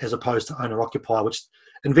market as opposed to owner-occupier, which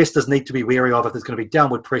investors need to be wary of if there's going to be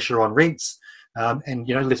downward pressure on rents and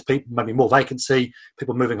less people, maybe more vacancy,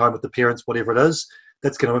 people moving home with the parents, whatever it is.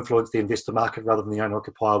 That's going to influence the investor market rather than the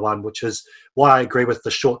owner-occupier one, which is why I agree with the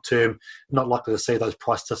short term, not likely to see those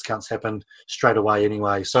price discounts happen straight away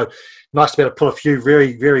anyway. So nice to be able to pull a few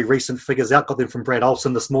very, very recent figures out. Got them from Brad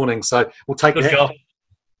Olson this morning, so we'll take Good that. job.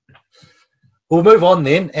 We'll move on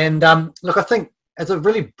then. And look, I think as a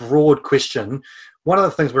really broad question, one of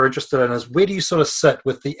the things we're interested in is where do you sort of sit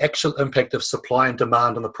with the actual impact of supply and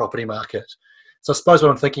demand on the property market? So I suppose what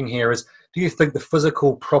I'm thinking here is, do you think the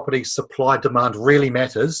physical property supply demand really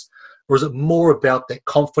matters, or is it more about that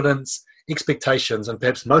confidence, expectations, and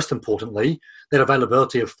perhaps most importantly, that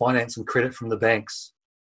availability of finance and credit from the banks?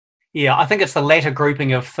 Yeah, I think it's the latter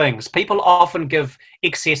grouping of things. People often give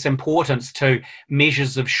excess importance to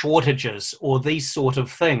measures of shortages or these sort of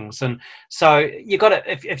things. And so you got to,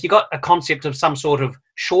 if you got a concept of some sort of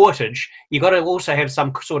shortage, you got to also have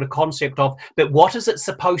some sort of concept of, but what is it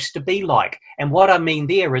supposed to be like? And what I mean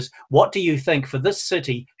there is, what do you think for this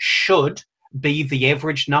city should be the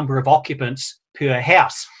average number of occupants per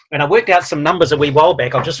house? And I worked out some numbers a wee while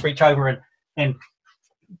back. I'll just reach over and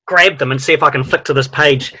grab them and see if I can flick to this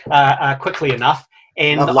page quickly enough.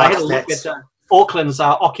 And I had a look at Auckland's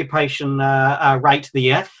occupation rate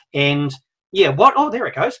there. And there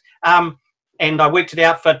it goes. And I worked it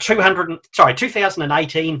out for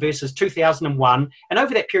 2018 versus 2001. And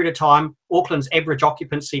over that period of time, Auckland's average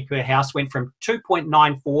occupancy per house went from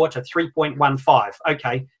 2.94 to 3.15.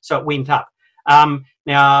 Okay, so it went up.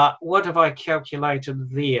 Now, what have I calculated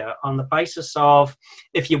there? On the basis of,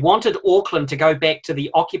 if you wanted Auckland to go back to the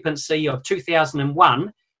occupancy of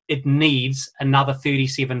 2001, it needs another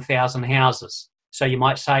 37,000 houses. So you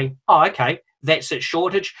might say, oh, okay, that's its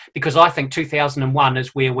shortage, because I think 2001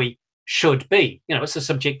 is where we should be. It's a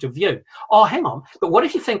subjective view. Oh, hang on. But what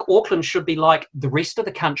if you think Auckland should be like the rest of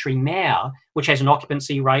the country now, which has an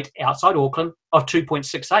occupancy rate outside Auckland of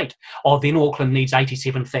 2.68? Oh, then Auckland needs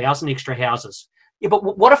 87,000 extra houses. Yeah,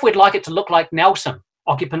 but what if we'd like it to look like Nelson,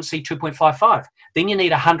 occupancy 2.55. Then you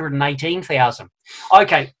need 118,000.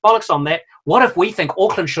 Okay, bollocks on that. What if we think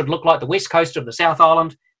Auckland should look like the west coast of the South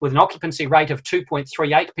Island with an occupancy rate of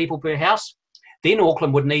 2.38 people per house? Then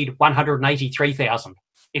Auckland would need 183,000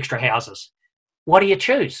 extra houses. What do you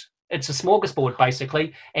choose? It's a smorgasbord,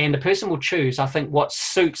 basically, and the person will choose, I think, what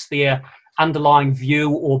suits their underlying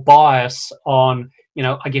view or bias on,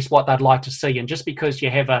 I guess what they'd like to see. And just because you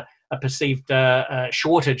have a perceived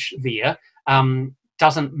shortage there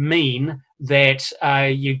doesn't mean that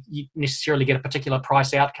you necessarily get a particular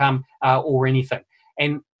price outcome or anything.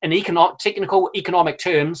 And in technical economic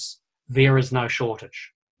terms, there is no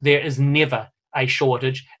shortage. There is never a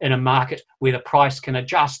shortage in a market where the price can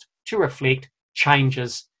adjust to reflect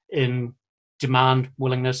changes in demand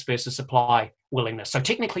willingness versus supply willingness. So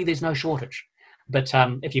technically there's no shortage. But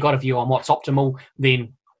if you've got a view on what's optimal,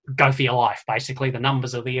 then go for your life. Basically, the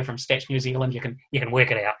numbers are there from Stats New Zealand. You can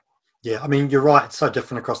work it out. Yeah, I mean, you're right. It's so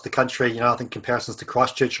different across the country. I think comparisons to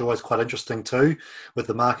Christchurch are always quite interesting too, with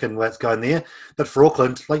the market and where it's going there. But for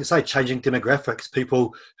Auckland, like you say, changing demographics,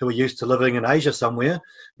 people who are used to living in Asia somewhere,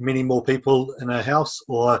 many more people in a house,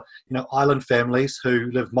 or, island families who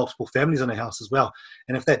live multiple families in a house as well.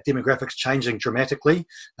 And if that demographic's changing dramatically,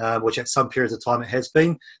 which at some periods of time it has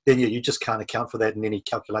been, then you just can't account for that in any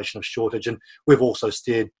calculation of shortage. And we've also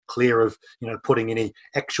steered clear of, putting any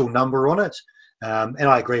actual number on it. And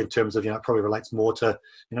I agree in terms of, it probably relates more to,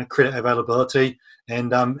 credit availability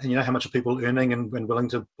and how much are people earning and willing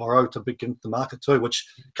to borrow to begin the market too, which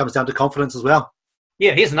comes down to confidence as well.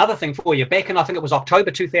 Yeah, here's another thing for you. Back in, I think it was October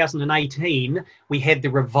 2018, we had the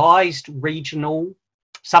revised regional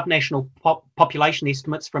subnational population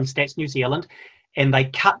estimates from Stats New Zealand, and they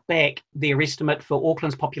cut back their estimate for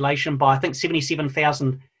Auckland's population by, I think,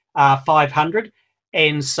 77,500.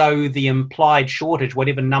 And so the implied shortage,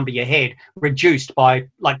 whatever number you had, reduced by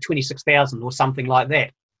like 26,000 or something like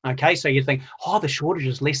that. Okay, so you think, the shortage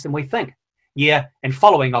is less than we think. Yeah, and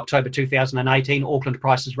following October 2018, Auckland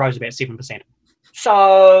prices rose about 7%.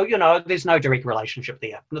 So, there's no direct relationship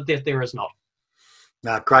there. There is not.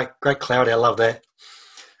 No, great clarity. I love that.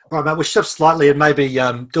 All right, mate, we'll shift slightly and maybe do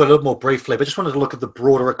it a little more briefly, but just wanted to look at the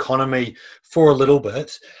broader economy for a little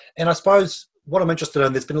bit. And I suppose what I'm interested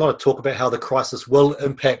in, there's been a lot of talk about how the crisis will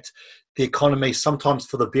impact the economy, sometimes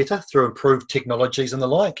for the better, through improved technologies and the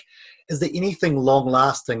like. Is there anything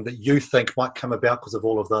long-lasting that you think might come about because of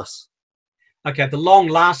all of this? Okay, the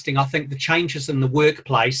long-lasting, I think the changes in the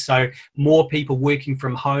workplace, so more people working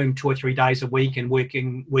from home 2 or 3 days a week and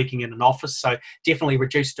working in an office, so definitely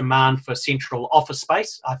reduced demand for central office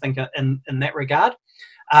space, I think, in that regard.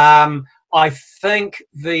 I think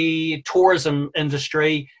the tourism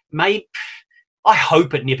industry I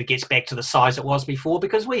hope it never gets back to the size it was before,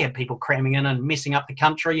 because we had people cramming in and messing up the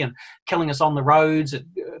country and killing us on the roads,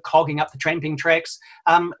 clogging up the tramping tracks.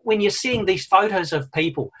 When you're seeing these photos of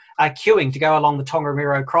people queuing to go along the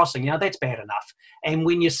Tongariro crossing, that's bad enough. And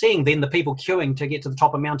when you're seeing then the people queuing to get to the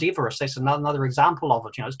top of Mount Everest, that's another example of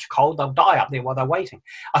it. It's too cold, they'll die up there while they're waiting.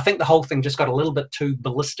 I think the whole thing just got a little bit too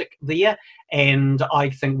ballistic there. And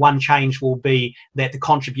I think one change will be that the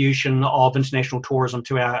contribution of international tourism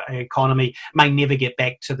to our economy may never get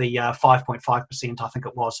back to the 5.5% I think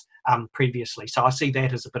it was previously. So I see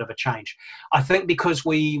that as a bit of a change. I think because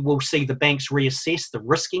we will see the banks reassess the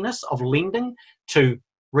riskiness of lending to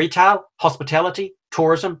retail, hospitality,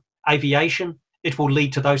 tourism, aviation, it will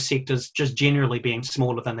lead to those sectors just generally being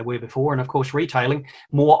smaller than they were before. And of course, retailing,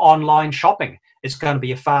 more online shopping. It's going to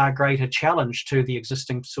be a far greater challenge to the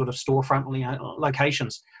existing sort of storefront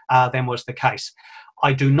locations than was the case.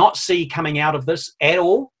 I do not see coming out of this at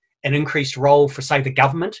all an increased role for, say, the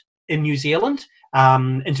government in New Zealand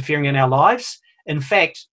interfering in our lives. In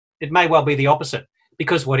fact, it may well be the opposite,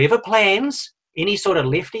 because whatever plans any sort of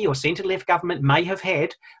lefty or centre-left government may have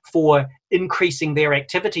had for increasing their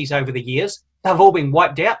activities over the years, they've all been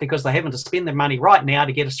wiped out because they're having to spend their money right now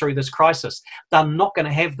to get us through this crisis. They're not going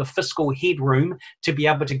to have the fiscal headroom to be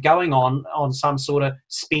able to going on some sort of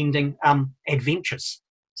spending adventures.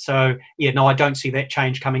 So, yeah, no, I don't see that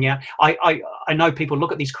change coming out. I know people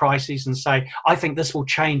look at these crises and say, I think this will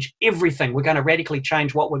change everything. We're going to radically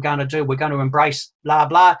change what we're going to do. We're going to embrace blah,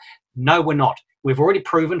 blah. No, we're not. We've already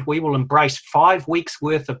proven we will embrace 5 weeks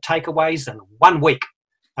worth of takeaways in 1 week.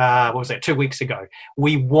 What was that, 2 weeks ago?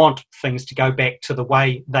 We want things to go back to the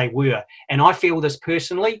way they were. And I feel this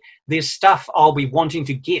personally. There's stuff I'll be wanting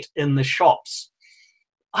to get in the shops.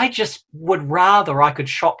 I just would rather I could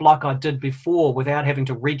shop like I did before without having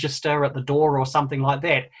to register at the door or something like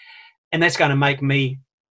that. And that's going to make me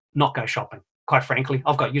not go shopping quite frankly,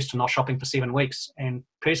 I've got used to not shopping for 7 weeks. And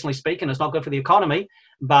personally speaking, it's not good for the economy,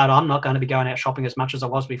 but I'm not going to be going out shopping as much as I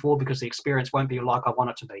was before because the experience won't be like I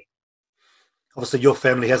want it to be. Obviously, your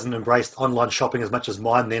family hasn't embraced online shopping as much as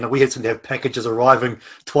mine then. We seem to have packages arriving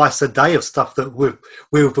twice a day of stuff that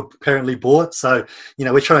we've apparently bought. So,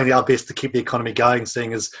 we're trying our best to keep the economy going,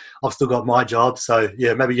 seeing as I've still got my job. So,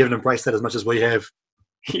 yeah, maybe you haven't embraced that as much as we have.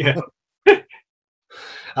 Yeah.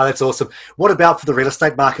 That's awesome. What about for the real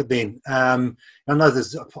estate market then? I know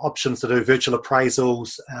there's options to do virtual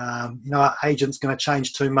appraisals. Are agents going to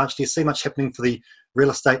change too much? Do you see much happening for the real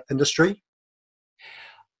estate industry?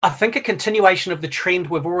 I think a continuation of the trend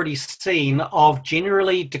we've already seen of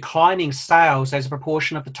generally declining sales as a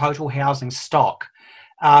proportion of the total housing stock.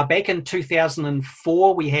 Back in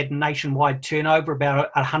 2004, we had nationwide turnover about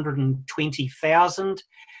 120,000.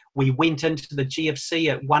 We went into the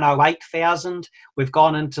GFC at 108,000. We've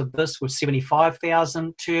gone into this with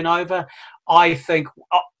 75,000 turnover. I think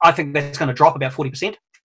that's going to drop about 40%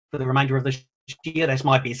 for the remainder of this year. That's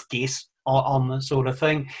my best guess on the sort of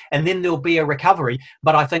thing. And then there'll be a recovery.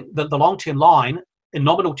 But I think that the long-term line, in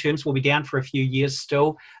nominal terms, will be down for a few years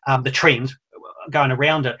still, the trend going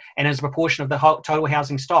around it, and as a proportion of the total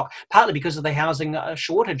housing stock, partly because of the housing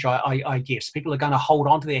shortage, I guess. People are going to hold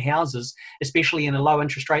on to their houses, especially in a low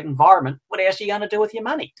interest rate environment. What else are you going to do with your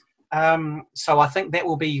money? So I think that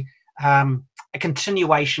will be a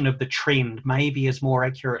continuation of the trend, maybe is more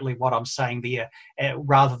accurately what I'm saying there,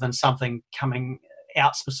 rather than something coming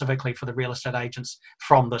out specifically for the real estate agents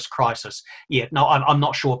from this crisis. Yeah, no, I'm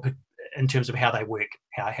not sure in terms of how they work,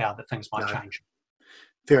 how the things might change.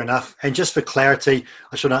 Fair enough. And just for clarity,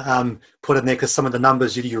 I should put in there, because some of the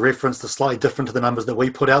numbers you referenced are slightly different to the numbers that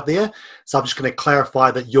we put out there. So I'm just going to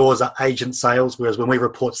clarify that yours are agent sales, whereas when we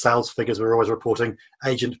report sales figures, we're always reporting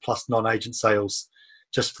agent plus non-agent sales,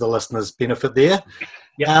 just for the listeners' benefit there.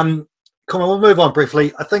 Yep. Come on, we'll move on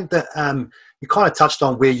briefly. I think that you kind of touched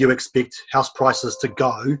on where you expect house prices to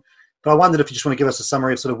go, but I wondered if you just want to give us a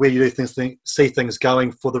summary of sort of where you do see things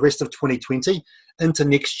going for the rest of 2020 into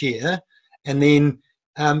next year, and then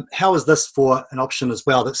how is this for an option as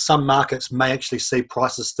well, that some markets may actually see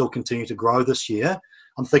prices still continue to grow this year?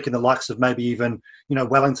 I'm thinking the likes of maybe even,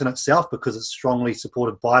 Wellington itself, because it's strongly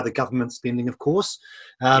supported by the government spending, of course.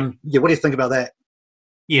 What do you think about that?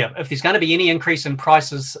 Yeah, if there's going to be any increase in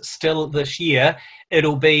prices still this year,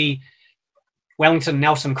 it'll be Wellington,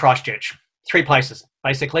 Nelson, Christchurch. 3 places,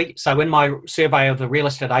 basically. So in my survey of the real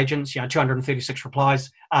estate agents, 236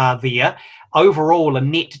 replies are there. Overall, a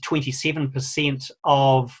net 27%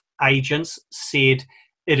 of agents said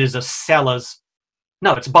it is a it's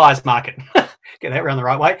a buyer's market. Get that around the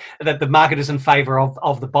right way. That the market is in favour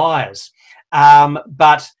of the buyers.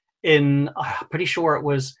 But I'm pretty sure it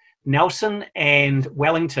was Nelson and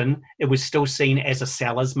Wellington, it was still seen as a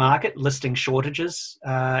seller's market, listing shortages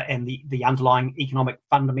and the underlying economic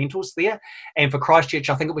fundamentals there. And for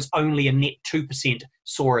Christchurch, I think it was only a net 2%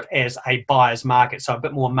 saw it as a buyer's market, so a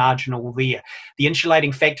bit more marginal there. The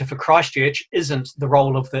insulating factor for Christchurch isn't the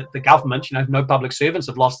role of the government. No public servants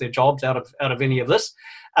have lost their jobs out of any of this.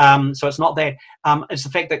 So it's not that. It's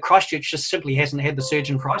the fact that Christchurch just simply hasn't had the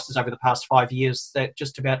surge in prices over the past 5 years that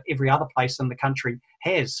just about every other place in the country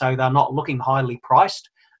has. So they're not looking highly priced.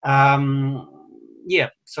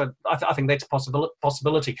 So I think that's a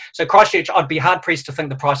possibility. So Christchurch, I'd be hard-pressed to think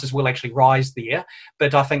the prices will actually rise there,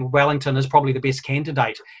 but I think Wellington is probably the best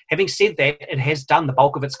candidate. Having said that, it has done the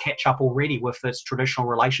bulk of its catch-up already with its traditional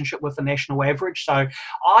relationship with the national average. So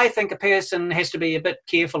I think a person has to be a bit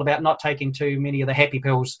careful about not taking too many of the happy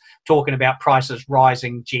pills talking about prices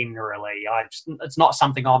rising generally. It's not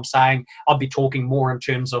something I'm saying. I'd be talking more in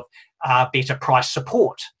terms of better price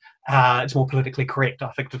support. It's more politically correct,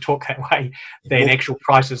 I think, to talk that way than actual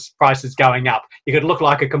prices going up. You could look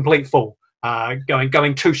like a complete fool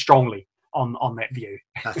going too strongly on that view.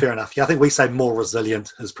 Fair enough. Yeah, I think we say more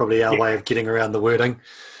resilient is probably our way of getting around the wording.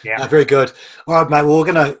 Yeah. Very good. All right, mate. Well,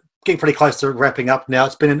 we're going to get pretty close to wrapping up now.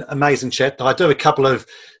 It's been an amazing chat. I do have a couple of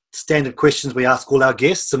standard questions we ask all our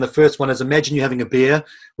guests. And the first one is, imagine you having a beer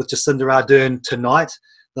with Jacinda Ardern tonight,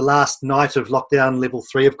 the last night of lockdown level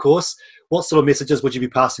 3, of course. What sort of messages would you be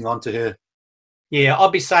passing on to her? Yeah,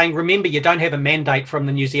 I'd be saying, remember, you don't have a mandate from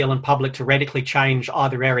the New Zealand public to radically change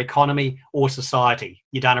either our economy or society.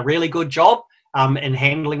 You've done a really good job in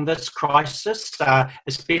handling this crisis,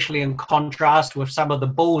 especially in contrast with some of the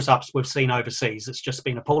balls-ups we've seen overseas. It's just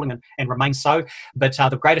been appalling and remains so. But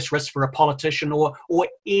the greatest risk for a politician or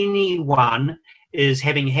anyone is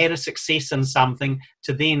having had a success in something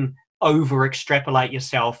to then over-extrapolate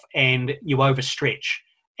yourself and you overstretch.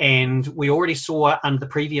 And we already saw under the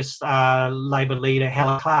previous Labour leader,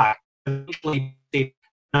 Helen Clark, eventually said,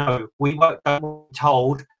 No, we don't want to be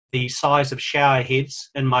told the size of shower heads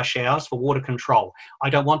in my showers for water control. I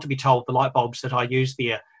don't want to be told the light bulbs that I use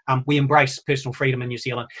there. We embrace personal freedom in New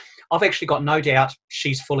Zealand. I've actually got no doubt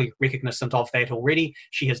she's fully recognisant of that already.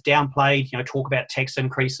 She has downplayed, talk about tax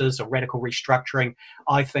increases or radical restructuring.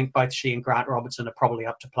 I think both she and Grant Robertson are probably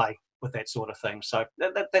up to play with that sort of thing. So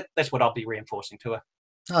that's what I'll be reinforcing to her.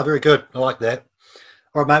 Oh, very good. I like that.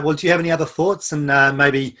 All right, mate. Well, do you have any other thoughts, and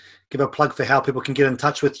maybe give a plug for how people can get in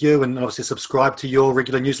touch with you and obviously subscribe to your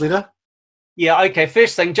regular newsletter? Yeah, okay.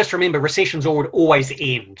 First thing, just remember, recessions always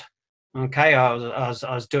end. Okay, I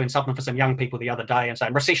was doing something for some young people the other day and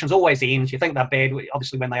saying recessions always end. You think they're bad,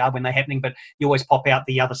 obviously, when they're happening, but you always pop out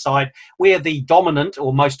the other side. We're the dominant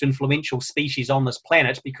or most influential species on this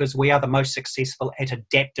planet because we are the most successful at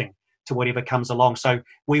adapting to whatever comes along. So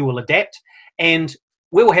we will adapt, and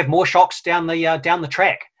we will have more shocks down the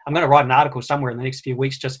track. I'm going to write an article somewhere in the next few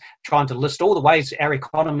weeks just trying to list all the ways our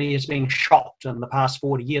economy is being shocked in the past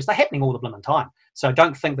 40 years. They're happening all the blooming time. So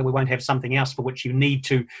don't think that we won't have something else for which you need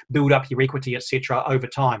to build up your equity, etc., over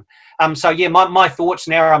time. So yeah, my thoughts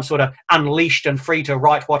now, I'm sort of unleashed and free to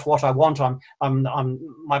write what I want.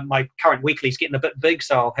 My current weekly is getting a bit big,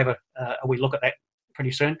 so I'll have a wee look at that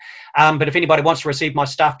pretty soon. But if anybody wants to receive my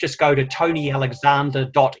stuff, just go to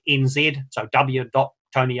tonyalexander.nz, so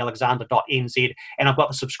tonyalexander.nz, and I've got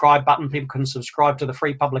the subscribe button. People can subscribe to the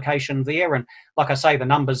free publication there, and like I say, the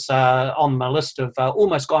numbers on my list have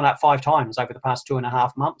almost gone up 5 times over the past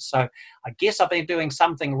 2.5 months, so I guess I've been doing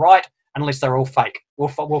something right, unless they're all fake.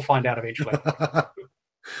 We'll find out eventually.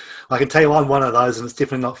 I can tell you I'm one of those, and it's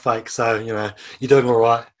definitely not fake, so you're doing all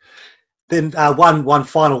right. Then one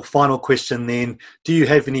final question then. Do you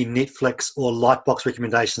have any Netflix or Lightbox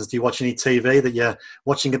recommendations? Do you watch any TV that you're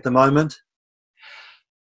watching at the moment?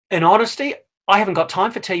 In honesty, I haven't got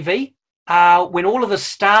time for TV. When all of this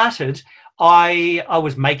started, I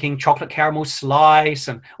was making chocolate caramel slice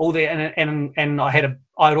and all that, and I'd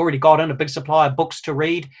already got in a big supply of books to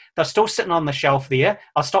read. They're still sitting on the shelf there.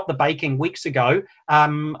 I stopped the baking weeks ago.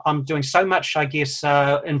 I'm doing so much, I guess,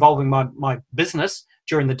 involving my business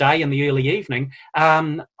during the day and the early evening.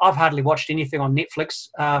 I've hardly watched anything on Netflix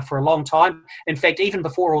for a long time. In fact, even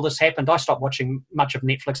before all this happened, I stopped watching much of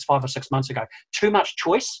Netflix 5 or 6 months ago. Too much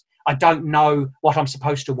choice. I don't know what I'm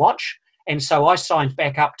supposed to watch. And so I signed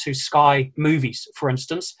back up to Sky Movies, for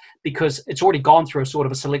instance, because it's already gone through a sort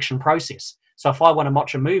of a selection process. So if I want to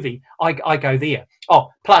watch a movie, I go there. Oh,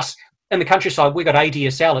 plus in the countryside, we got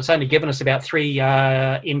ADSL. It's only given us about 3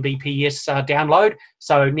 Mbps download.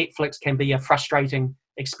 So Netflix can be a frustrating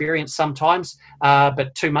experience sometimes.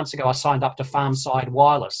 But 2 months ago, I signed up to Farmside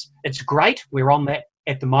Wireless. It's great. We're on that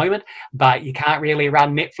at the moment, but you can't really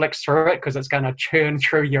run Netflix through it because it's going to churn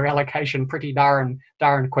through your allocation pretty darn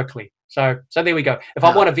quickly. So there we go. If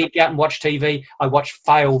I want to vent out and watch TV, I watch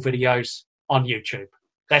fail videos on YouTube.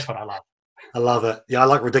 That's what I love. I love it. Yeah, I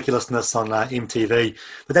like ridiculousness on MTV.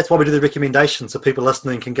 But that's why we do the recommendations, so people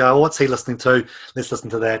listening can go, what's he listening to? Let's listen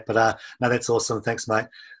to that. But no, that's awesome. Thanks, mate.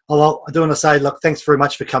 Oh, well, I do want to say, look, thanks very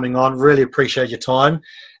much for coming on. Really appreciate your time.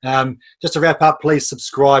 Just to wrap up, please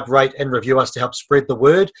subscribe, rate, and review us to help spread the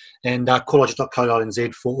word. And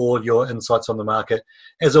CoreLogic.co.nz for all your insights on the market.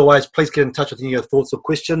 As always, please get in touch with any of your thoughts or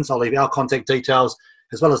questions. I'll leave our contact details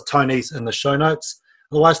as well as Tony's in the show notes.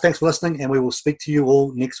 Otherwise, thanks for listening, and we will speak to you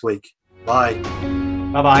all next week. Bye.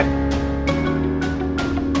 Bye-bye.